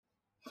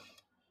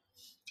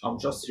I'm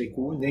just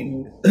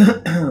recording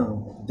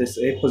this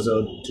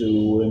episode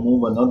to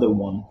remove another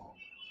one.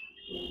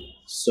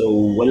 So,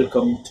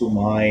 welcome to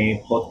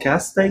my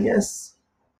podcast, I guess.